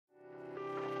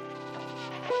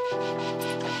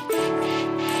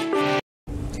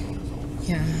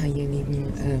Ja, ihr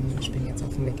Lieben, ich bin jetzt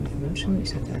auf dem Weg nach München.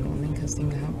 Ich hatte ein Online-Casting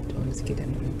gehabt und es geht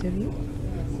ein Interview,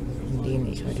 in dem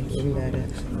ich heute gehen werde.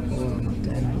 Und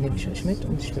dann nehme ich euch mit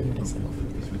und ich filme das auf.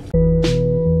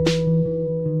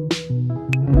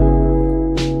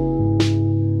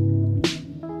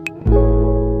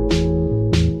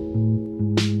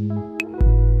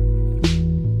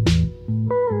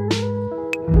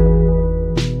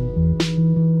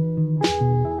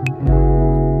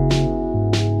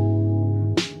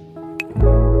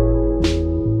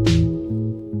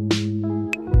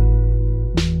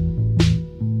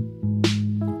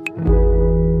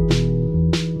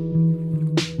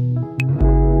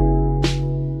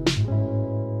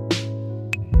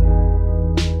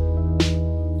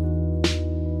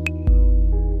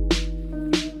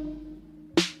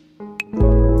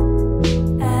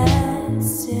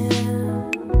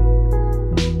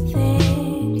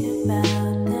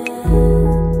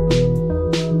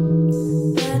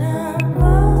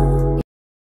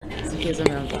 Hier sind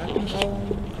wir im Wartenraum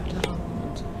und genau.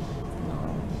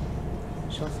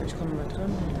 Ich hoffe, ich komme mal drin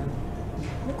und dann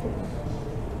mal gucken.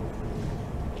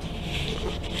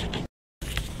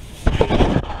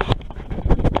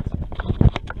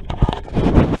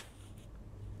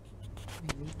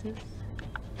 Wie sieht es?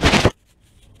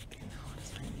 Genau, das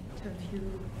war ein Interview.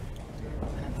 Ich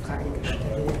habe Fragen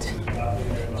gestellt.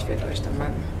 Ich werde euch dann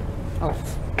mal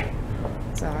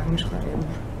schreiben,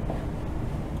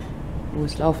 wo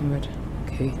es laufen wird.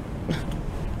 Okay.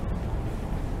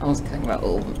 Ausgang war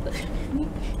oben.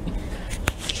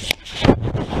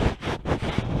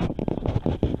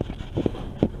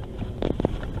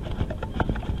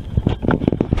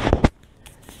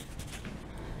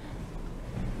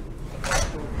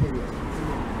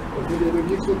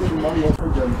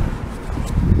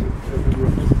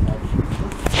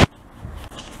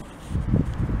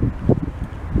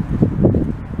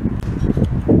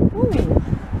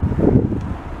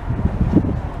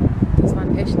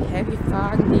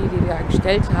 Fragen, die da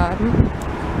gestellt haben,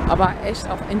 aber echt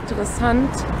auch interessant,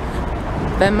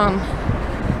 wenn man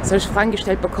solche Fragen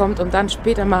gestellt bekommt und dann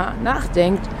später mal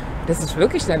nachdenkt, dass es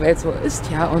wirklich in der Welt so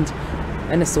ist, ja, und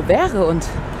wenn es so wäre und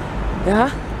ja,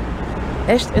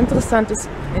 echt interessantes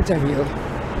Interview.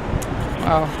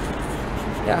 Wow.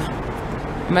 Ja,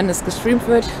 und wenn es gestreamt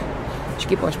wird, ich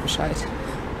gebe euch Bescheid.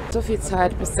 So viel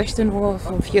Zeit, bis 16:45 Uhr,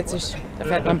 da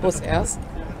fährt mein Bus erst.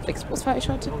 Flixbus fahre ich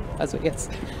heute, also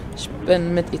jetzt. Ich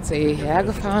bin mit ICE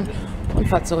hergefahren und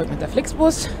fahre zurück mit der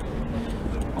Flixbus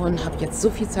und habe jetzt so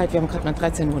viel Zeit. Wir haben gerade mal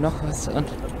 13 Uhr noch was, aber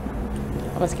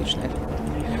es geht schnell.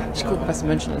 Ich gucke, was in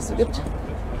München es so gibt.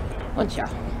 Und ja,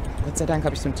 Gott sei Dank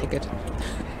habe ich so ein Ticket.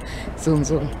 So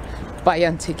ein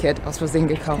Bayern-Ticket aus Versehen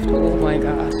gekauft. Oh mein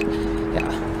Gott. Ja,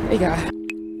 egal.